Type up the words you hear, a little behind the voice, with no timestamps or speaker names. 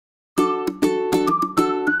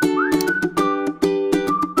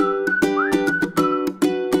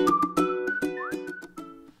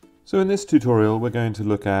So in this tutorial we're going to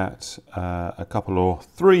look at a couple or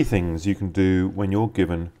three things you can do when you're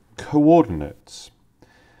given coordinates.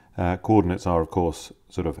 Coordinates are of course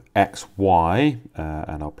sort of x, y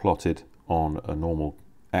and are plotted on a normal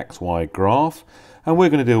xy graph, and we're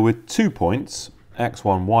going to deal with 2 points,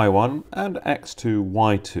 x1, y1 and x2,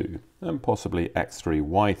 y2 and possibly x3,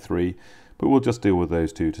 y3, but we'll just deal with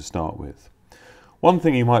those two to start with. One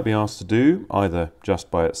thing you might be asked to do, either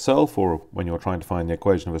just by itself or when you're trying to find the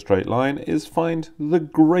equation of a straight line, is find the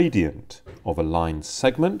gradient of a line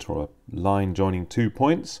segment or a line joining 2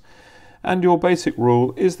 points. And your basic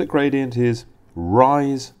rule is that gradient is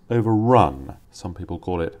rise over run. Some people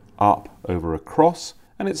call it up over across,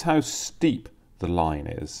 and it's how steep the line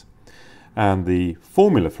is. And the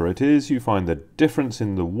formula for it is you find the difference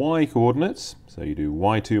in the y coordinates, so you do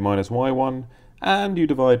y2 minus y1, and you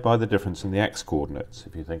divide by the difference in the x coordinates.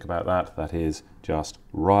 If you think about that, that is just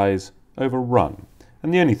rise over run.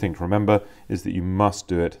 And the only thing to remember is that you must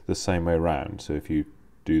do it the same way around. So if you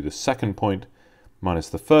do the second point minus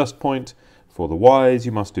the first point for the y's,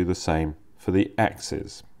 you must do the same for the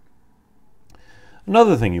x's.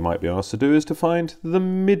 Another thing you might be asked to do is to find the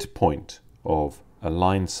midpoint of a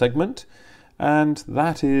line segment, and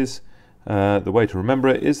that is the way to remember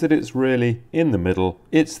it is that it's really in the middle.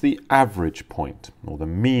 It's the average point or the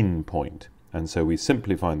mean point, and so we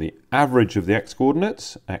simply find the average of the x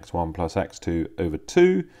coordinates, x1 plus x2 over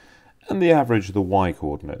 2, and the average of the y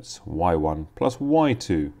coordinates, y1 plus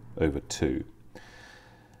y2 over 2.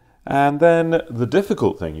 And then the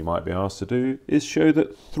difficult thing you might be asked to do is show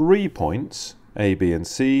that 3 points, A, B and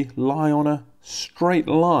C, lie on a straight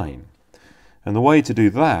line. And the way to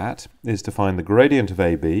do that is to find the gradient of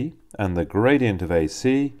AB and the gradient of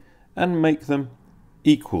AC and make them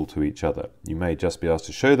equal to each other. You may just be asked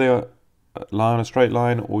to show they lie on a straight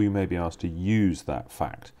line, or you may be asked to use that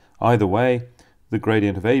fact. Either way, the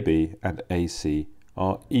gradient of AB and AC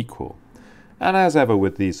are equal. And as ever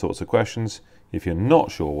with these sorts of questions, if you're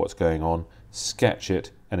not sure what's going on, sketch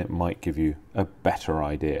it and it might give you a better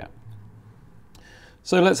idea.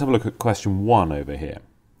 So let's have a look at question 1 over here.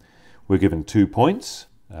 We're given 2 points,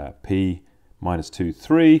 P minus 2,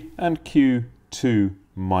 3, and Q 2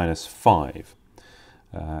 minus 5.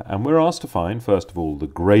 And we're asked to find, first of all, the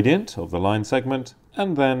gradient of the line segment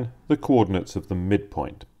and then the coordinates of the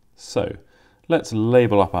midpoint. So let's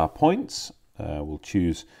label up our points. We'll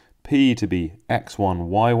choose P to be x1,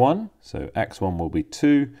 y1, so x1 will be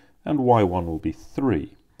 2 and y1 will be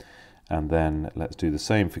 3. And then let's do the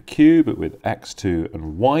same for Q, but with x2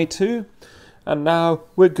 and y2. And now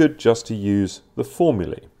we're good just to use the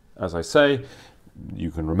formulae. As I say,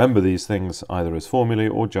 you can remember these things either as formulae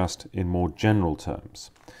or just in more general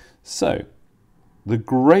terms. So the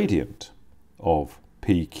gradient of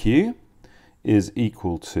PQ is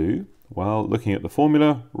equal to, well, looking at the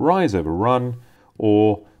formula, rise over run,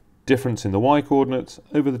 or difference in the y coordinates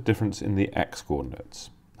over the difference in the x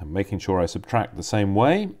coordinates. And making sure I subtract the same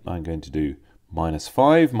way, I'm going to do minus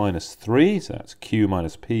 5 minus 3, so that's Q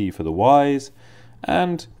minus P for the y's,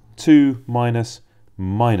 and 2 minus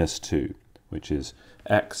minus 2, which is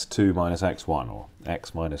x2 minus x1, or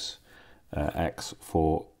x minus x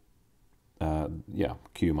for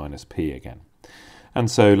Q minus P again. And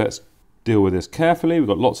so let's deal with this carefully. We've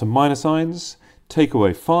got lots of minus signs. Take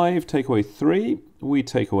away 5, take away 3, we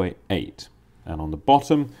take away 8. And on the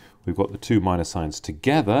bottom, we've got the 2 minus signs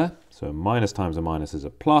together, so a minus times a minus is a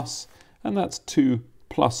plus, and that's 2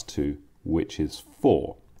 plus 2, which is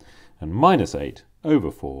 4. And minus 8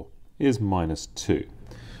 over 4 is minus 2.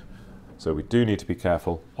 So we do need to be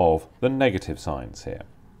careful of the negative signs here.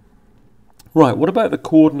 Right, what about the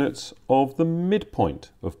coordinates of the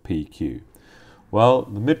midpoint of PQ? Well,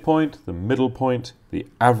 the midpoint, the middle point, the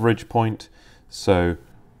average point, so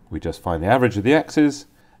we just find the average of the x's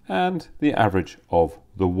and the average of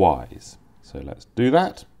the y's. So let's do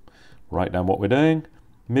that. Write down what we're doing.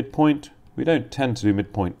 Midpoint, we don't tend to do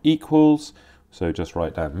midpoint equals, so just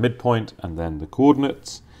write down midpoint and then the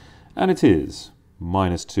coordinates. And it is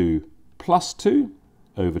minus 2 plus 2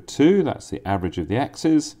 over 2, that's the average of the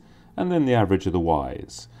x's, and then the average of the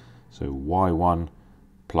y's. So y1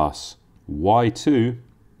 plus y2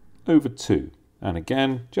 over 2. And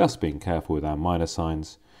again, just being careful with our minus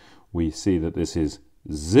signs, we see that this is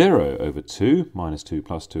 0 over 2, minus 2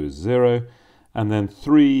 plus 2 is 0, and then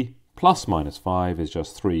 3 plus minus 5 is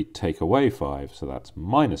just 3 take away 5, so that's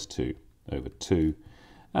minus 2 over 2,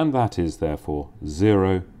 and that is therefore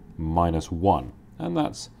 0 minus 1, and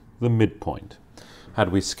that's the midpoint.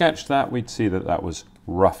 Had we sketched that, we'd see that that was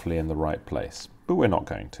roughly in the right place, but we're not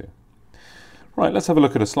going to. Right, let's have a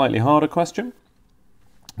look at a slightly harder question.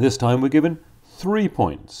 This time we're given 3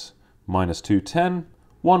 points, minus 2, 10,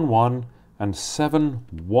 1, 1, and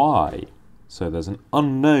 7y. So there's an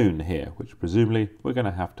unknown here, which presumably we're going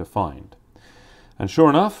to have to find. And sure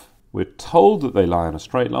enough, we're told that they lie on a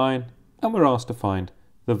straight line, and we're asked to find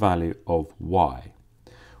the value of y.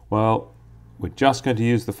 Well, we're just going to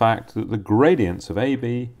use the fact that the gradients of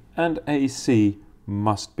AB and AC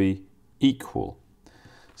must be equal.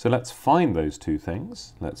 So let's find those two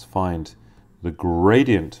things. Let's find the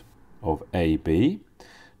gradient of AB.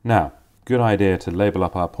 Now, good idea to label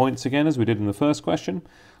up our points again as we did in the first question.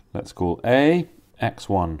 Let's call A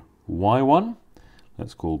x1, y1.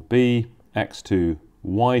 Let's call B x2,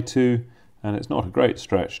 y2. And it's not a great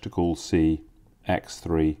stretch to call C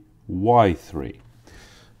x3, y3.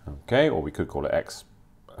 Okay, or we could call it x2,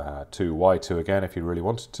 y2 again if you really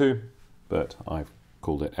wanted to, but I've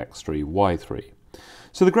called it x3, y3.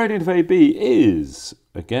 So the gradient of AB is,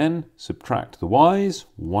 again, subtract the y's,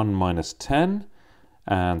 1 minus 10,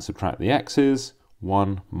 and subtract the x's,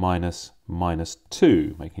 1 minus minus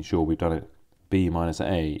 2, making sure we've done it B minus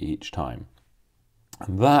A each time.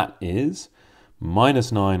 And that is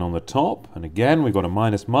minus 9 on the top, and again we've got a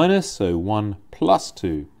minus minus, so 1 plus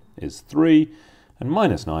 2 is 3, and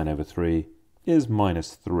minus 9 over 3 is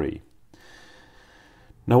minus 3.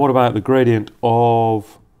 Now what about the gradient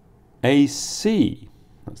of AC?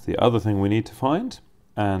 That's the other thing we need to find.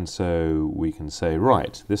 And so we can say,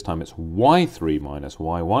 right, this time it's y3 minus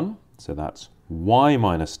y1, so that's y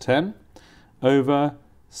minus 10 over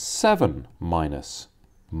 7 minus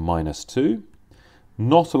minus 2.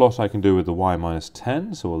 Not a lot I can do with the y minus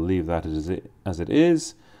 10, so we'll leave that as it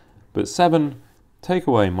is. But 7 take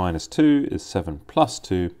away minus 2 is 7 plus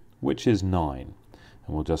 2, which is 9.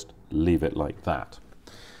 And we'll just leave it like that.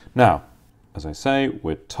 Now, as I say,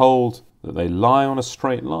 we're told that they lie on a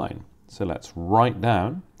straight line. So let's write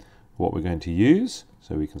down what we're going to use.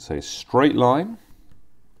 So we can say straight line.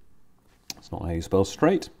 That's not how you spell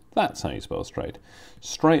straight. That's how you spell straight.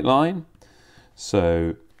 Straight line.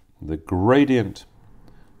 So the gradient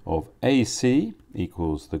of AC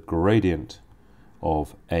equals the gradient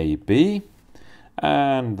of AB.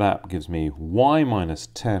 And that gives me y minus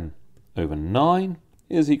 10 over 9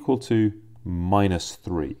 is equal to minus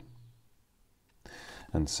 3.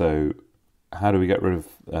 And so how do we get rid of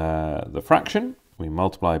the fraction? We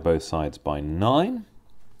multiply both sides by 9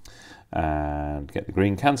 and get the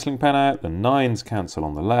green cancelling pen out. The 9's cancel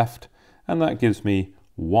on the left, and that gives me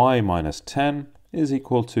y minus 10 is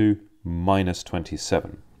equal to minus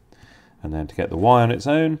 27. And then to get the y on its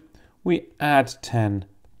own, we add 10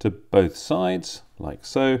 to both sides, like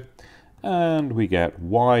so, and we get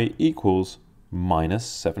y equals minus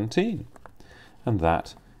 17. And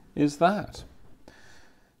that is that.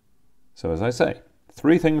 So as I say,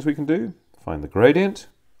 3 things we can do. Find the gradient,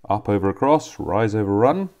 up over across, rise over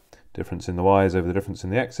run, difference in the y's over the difference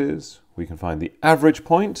in the x's. We can find the average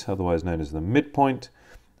point, otherwise known as the midpoint,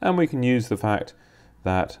 and we can use the fact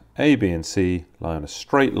that A, B and C lie on a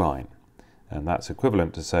straight line. And that's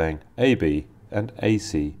equivalent to saying AB and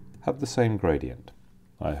AC have the same gradient.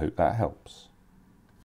 I hope that helps.